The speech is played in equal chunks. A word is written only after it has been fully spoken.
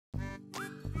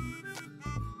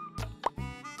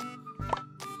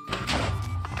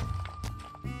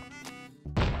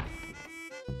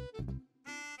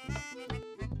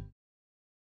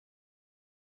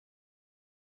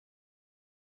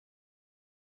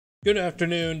Good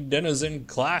afternoon, Denizen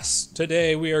class.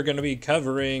 Today we are going to be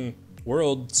covering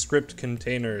world script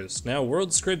containers. Now,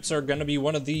 world scripts are going to be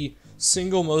one of the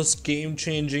single most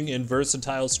game-changing and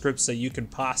versatile scripts that you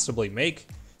could possibly make,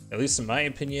 at least in my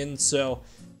opinion. So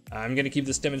I'm going to keep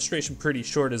this demonstration pretty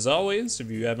short as always.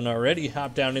 If you haven't already,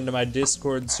 hop down into my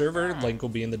Discord server. Link will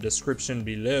be in the description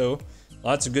below.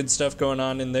 Lots of good stuff going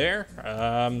on in there.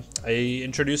 I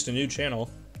introduced a new channel.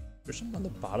 There's something on the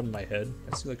bottom of my head.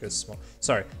 I see like a small...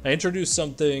 Sorry. I introduced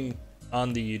something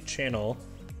on the channel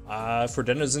for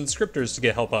Denizen scripters to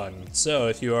get help on. So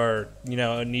if you are,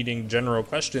 needing general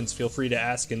questions, feel free to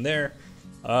ask in there.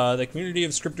 The community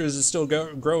of scripters is still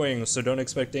growing, so don't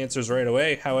expect answers right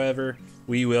away. However,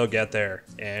 we will get there,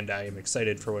 and I am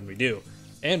excited for when we do.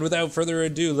 And without further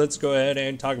ado, let's go ahead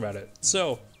and talk about it.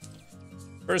 So,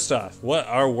 first off, what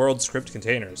are world script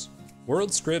containers?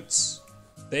 World scripts...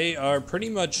 They are pretty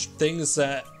much things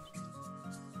that,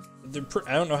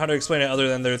 I don't know how to explain it other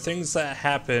than they're things that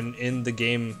happen in the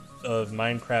game of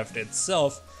Minecraft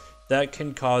itself that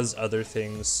can cause other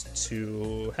things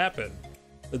to happen.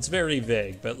 It's very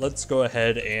vague, but let's go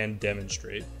ahead and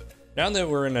demonstrate. Now that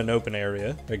we're in an open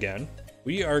area, again,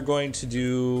 we are going to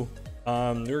do,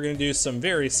 some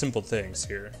very simple things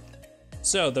here.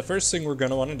 So the first thing we're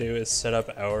going to want to do is set up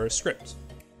our script,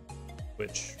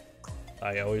 which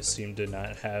I always seem to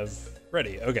not have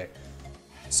ready. Okay,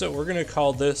 so we're gonna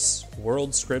call this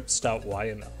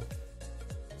worldscripts.yml.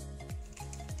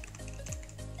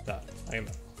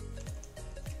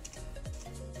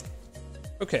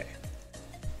 Okay,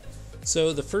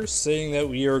 so the first thing that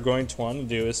we are going to want to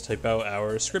do is type out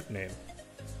our script name.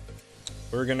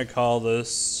 We're gonna call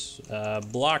this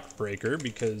block breaker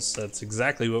because that's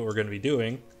exactly what we're gonna be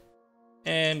doing.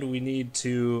 And we need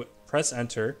to press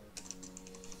enter.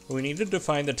 We need to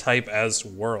define the type as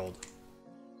world.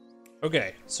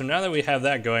 Okay, so now that we have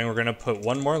that going, we're gonna put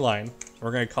one more line.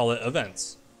 We're gonna call it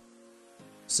events.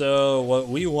 So what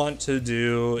we want to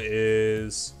do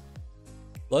is,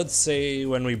 let's say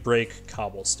when we break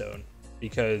cobblestone,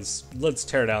 because let's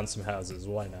tear down some houses,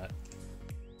 why not?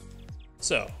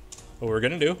 So what we're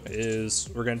gonna do is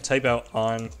we're gonna type out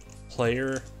on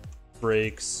player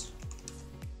breaks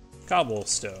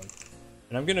cobblestone.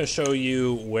 And I'm gonna show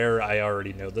you where I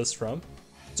already know this from.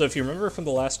 So if you remember from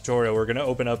the last tutorial, we're gonna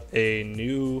open up a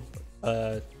new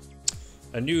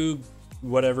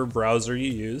whatever browser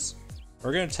you use.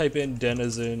 We're gonna type in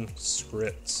Denizen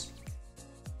scripts.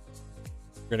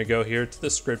 We're gonna go here to the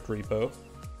script repo.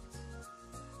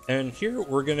 And here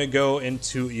we're gonna go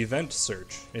into event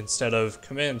search instead of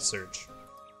command search.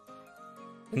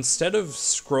 Instead of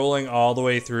scrolling all the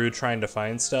way through trying to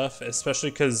find stuff,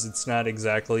 especially because it's not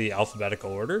exactly alphabetical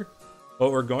order,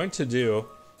 what we're going to do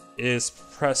is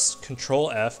press Control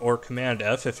F or Command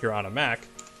F if you're on a Mac,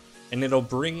 and it'll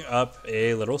bring up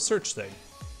a little search thing.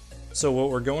 So what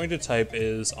we're going to type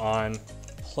is on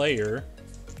player,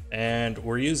 and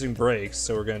we're using breaks,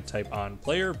 so we're going to type on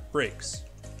player breaks.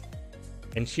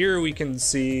 And here we can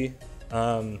see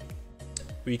what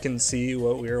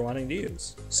we are wanting to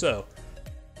use. So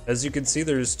as you can see,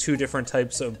 there's two different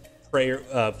types of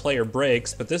player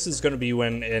breaks, but this is going to be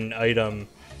when an item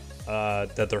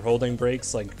that they're holding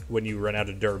breaks, like when you run out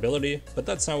of durability, but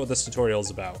that's not what this tutorial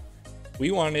is about. We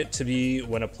want it to be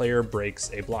when a player breaks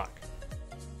a block.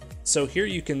 So here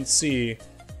you can see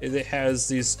it has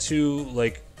these two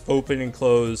like open and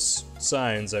close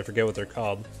signs. I forget what they're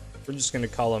called. We're just going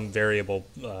to call them variable.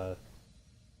 We're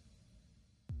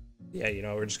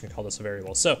just going to call this a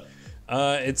variable. So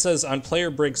it says on player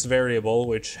breaks variable,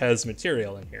 which has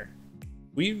material in here.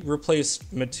 We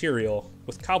replaced material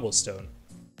with cobblestone.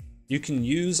 You can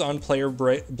use on player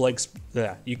breaks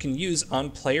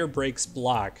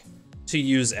block to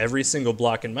use every single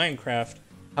block in Minecraft.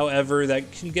 However, that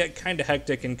can get kind of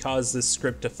hectic and cause this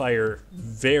script to fire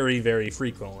very, very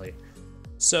frequently.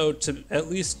 So to at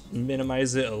least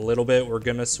minimize it a little bit, we're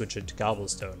gonna switch it to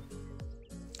cobblestone.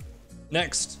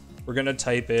 Next, we're gonna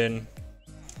type in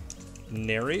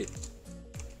narrate.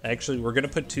 Actually, we're gonna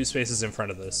put two spaces in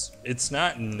front of this. It's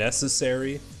not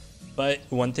necessary, but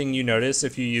one thing you notice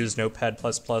if you use Notepad++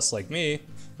 like me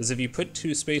is if you put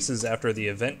two spaces after the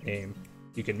event name,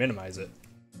 you can minimize it.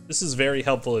 This is very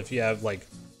helpful if you have like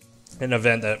an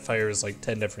event that fires like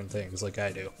 10 different things like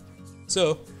I do.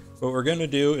 So what we're gonna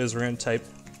do is we're gonna type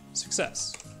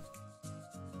success.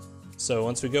 So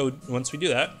once we do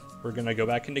that, we're gonna go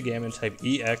back into game and type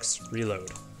EX reload.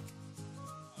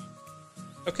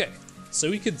 Okay, so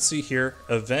we could see here,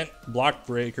 event block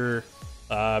breaker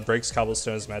breaks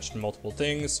cobblestone is matched to multiple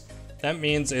things. That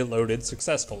means it loaded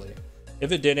successfully.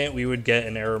 If it didn't, we would get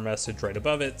an error message right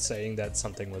above it saying that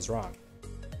something was wrong.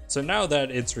 So now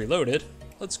that it's reloaded,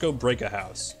 let's go break a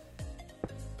house.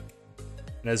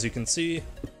 And as you can see,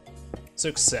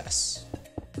 success.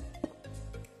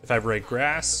 If I break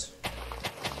grass,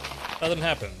 nothing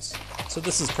happens. So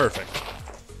this is perfect.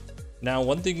 Now,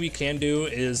 one thing we can do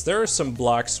is there are some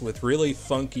blocks with really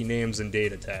funky names and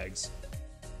data tags.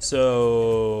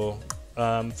 So,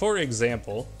 for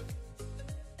example,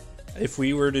 if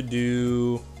we were to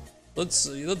do, let's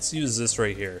use this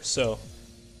right here. So,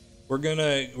 we're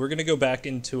gonna go back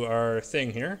into our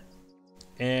thing here,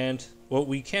 and what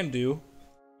we can do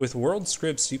with world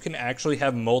scripts, you can actually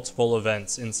have multiple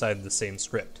events inside the same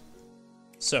script.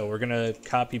 So we're gonna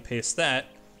copy paste that,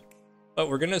 but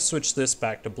we're gonna switch this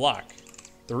back to block.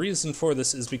 The reason for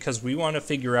this is because we want to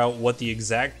figure out what the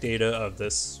exact data of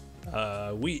this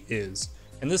wheat is.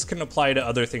 And this can apply to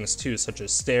other things too, such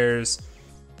as stairs,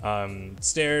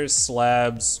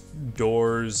 slabs,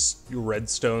 doors,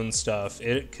 redstone stuff.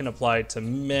 It can apply to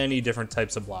many different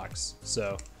types of blocks.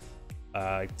 So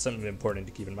it's something important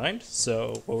to keep in mind.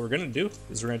 So what we're gonna do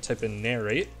is we're gonna type in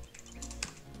narrate.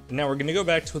 And now we're gonna go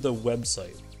back to the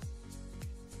website.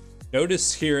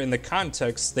 Notice here in the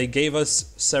context, they gave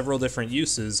us several different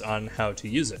uses on how to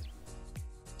use it.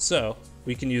 So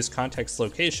we can use context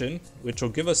location, which will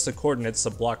give us the coordinates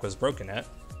the block was broken at.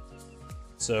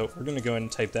 So we're gonna go ahead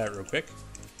and type that real quick.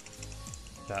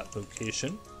 Dot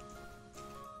location.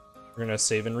 We're gonna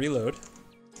save and reload.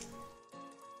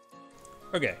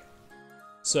 Okay,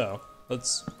 so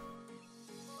let's,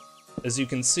 as you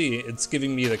can see, it's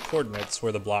giving me the coordinates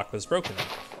where the block was broken at.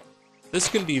 This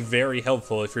can be very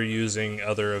helpful if you're using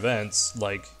other events,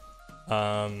 like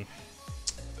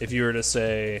if you were to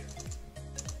say,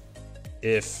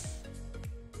 if,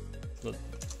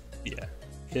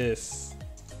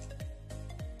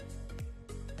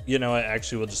 you know what,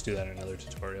 actually we'll just do that in another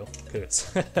tutorial,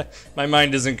 because my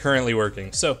mind isn't currently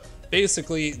working. So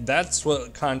basically, that's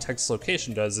what context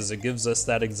location does, is it gives us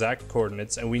that exact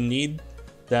coordinates, and we need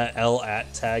that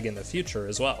lat tag in the future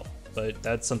as well. But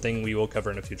that's something we will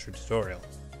cover in a future tutorial.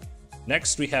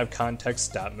 Next, we have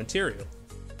context.material.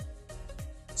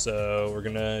 So we're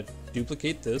gonna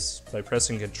duplicate this by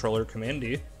pressing Controller Command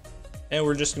D, and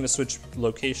we're just gonna switch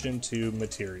location to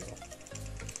material.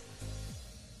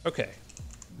 Okay,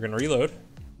 we're gonna reload,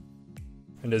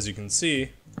 and as you can see,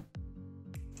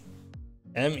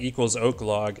 M equals oak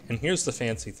log, and here's the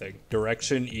fancy thing,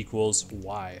 direction equals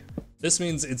Y. This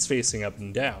means it's facing up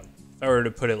and down. If I were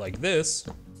to put it like this,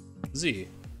 Z,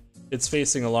 it's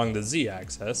facing along the Z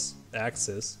axis,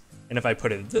 and if I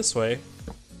put it this way,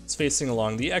 it's facing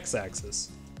along the X axis.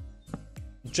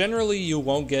 Generally, you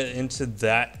won't get into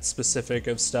that specific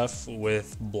of stuff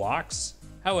with blocks.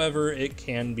 However, it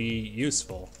can be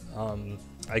useful.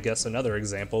 I guess another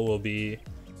example will be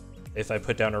if I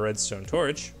put down a redstone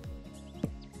torch,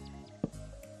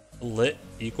 lit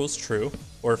equals true,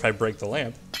 or if I break the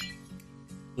lamp,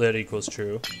 lit equals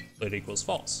true, lit equals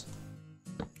false.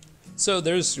 So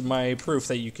there's my proof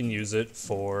that you can use it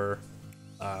for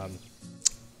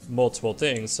multiple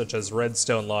things, such as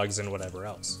redstone logs and whatever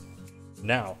else.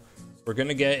 Now, we're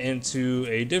gonna get into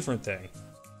a different thing.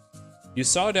 You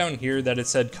saw down here that it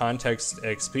said context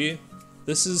XP.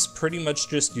 This is pretty much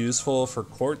just useful for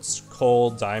quartz,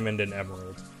 coal, diamond, and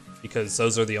emerald, because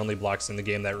those are the only blocks in the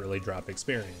game that really drop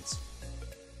experience.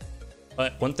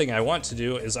 But one thing I want to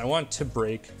do is I want to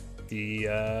break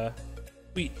the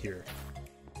wheat here.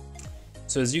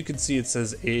 So as you can see, it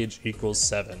says age equals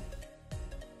 7.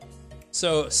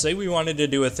 So say we wanted to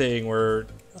do a thing where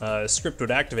a script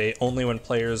would activate only when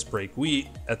players break wheat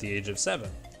at the age of 7.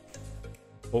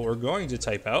 What we're going to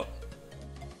type out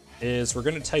is we're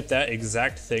going to type that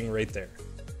exact thing right there.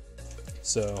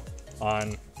 So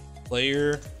on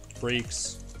player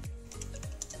breaks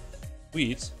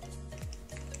wheat,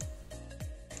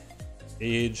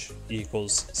 age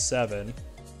equals 7,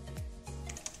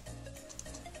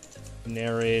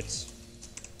 narrate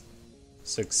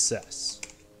success.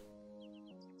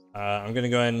 I'm gonna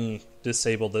go ahead and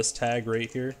disable this tag right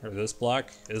here, or this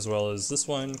block, as well as this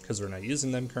one, because we're not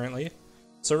using them currently.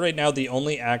 So right now, the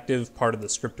only active part of the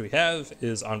script we have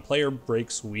is on player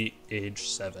breaks wheat age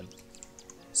 7.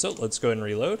 So let's go ahead and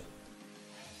reload.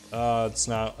 It's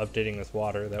not updating with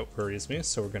water, that worries me,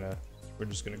 so we're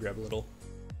just gonna grab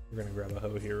a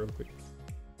hoe here real quick.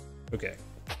 Okay.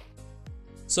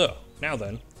 So, now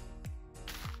then,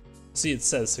 see it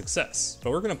says success,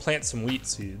 but we're gonna plant some wheat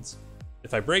seeds.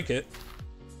 If I break it,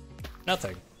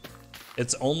 nothing.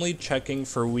 It's only checking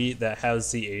for wheat that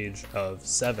has the age of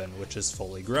 7, which is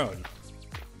fully grown.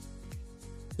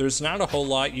 There's not a whole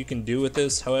lot you can do with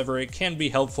this, however, it can be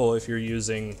helpful if you're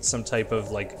using some type of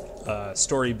like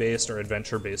story-based or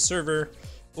adventure-based server,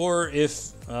 or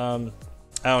if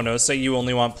I don't know, say you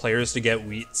only want players to get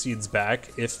wheat seeds back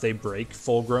if they break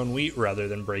full-grown wheat rather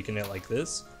than breaking it like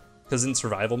this. Because in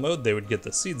survival mode, they would get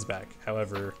the seeds back.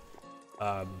 However,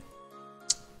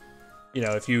 you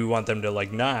know, if you want them to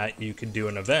like not, you could do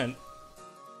an event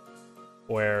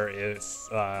where if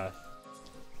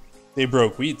they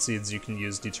broke wheat seeds, you can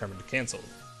use determined to cancel.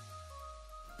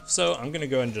 So I'm gonna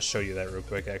go ahead and just show you that real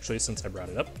quick, actually, since I brought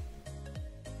it up.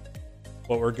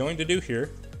 What we're going to do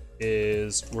here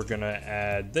is we're gonna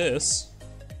add this.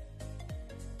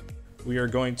 We are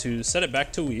going to set it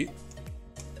back to wheat.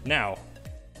 Now,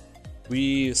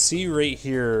 we see right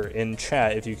here in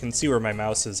chat, if you can see where my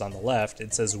mouse is on the left,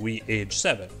 it says wheat age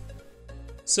 7.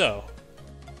 So,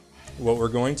 what we're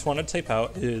going to want to type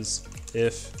out is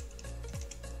if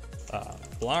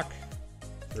block,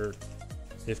 or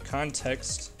if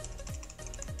context,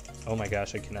 oh my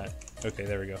gosh, I cannot, okay,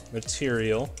 there we go.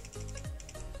 Material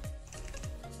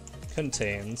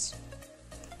contains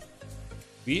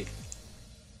wheat,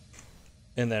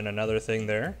 and then another thing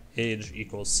there, age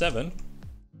equals 7,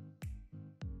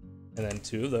 and then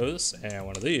 2 of those, and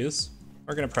 1 of these.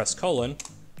 We're gonna press colon,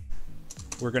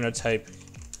 we're gonna type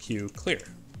Q clear.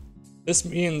 This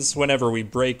means whenever we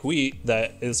break wheat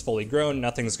that is fully grown,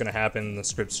 nothing's gonna happen, the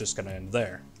script's just gonna end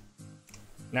there.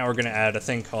 Now we're gonna add a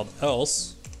thing called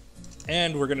else,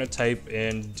 and we're gonna type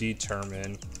in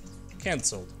determine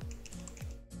canceled.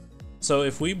 So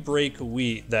if we break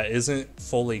wheat that isn't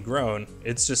fully grown,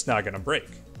 it's just not gonna break.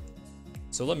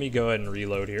 So let me go ahead and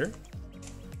reload here.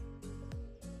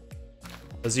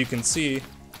 As you can see,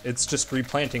 it's just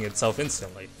replanting itself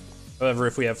instantly. However,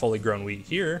 if we have fully grown wheat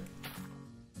here,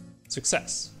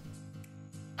 success.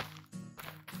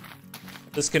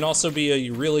 This can also be a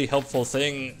really helpful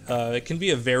thing. It can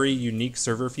be a very unique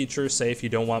server feature. Say if you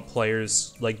don't want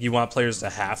players, like you want players to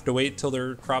have to wait till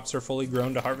their crops are fully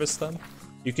grown to harvest them,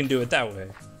 you can do it that way.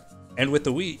 And with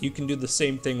the wheat, you can do the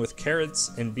same thing with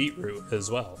carrots and beetroot as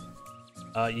well.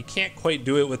 You can't quite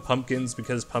do it with pumpkins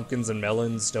because pumpkins and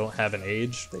melons don't have an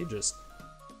age. They just,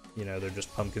 you know, they're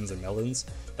just pumpkins and melons.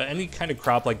 But any kind of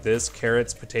crop like this,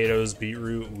 carrots, potatoes,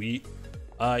 beetroot, wheat,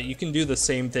 you can do the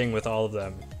same thing with all of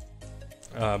them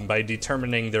by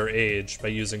determining their age by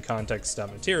using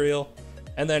context.material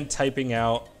and then typing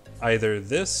out either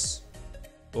this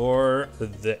or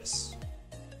this.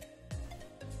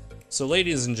 So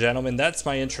ladies and gentlemen, that's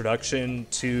my introduction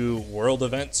to world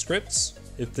event scripts.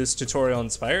 If this tutorial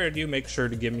inspired you, make sure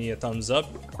to give me a thumbs up,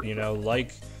 you know,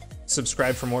 like,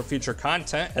 subscribe for more future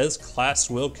content as class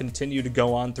will continue to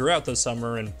go on throughout the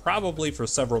summer and probably for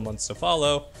several months to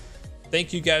follow.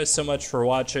 Thank you guys so much for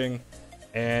watching,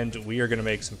 and we are going to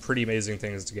make some pretty amazing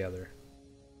things together.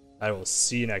 I will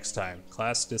see you next time.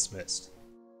 Class dismissed.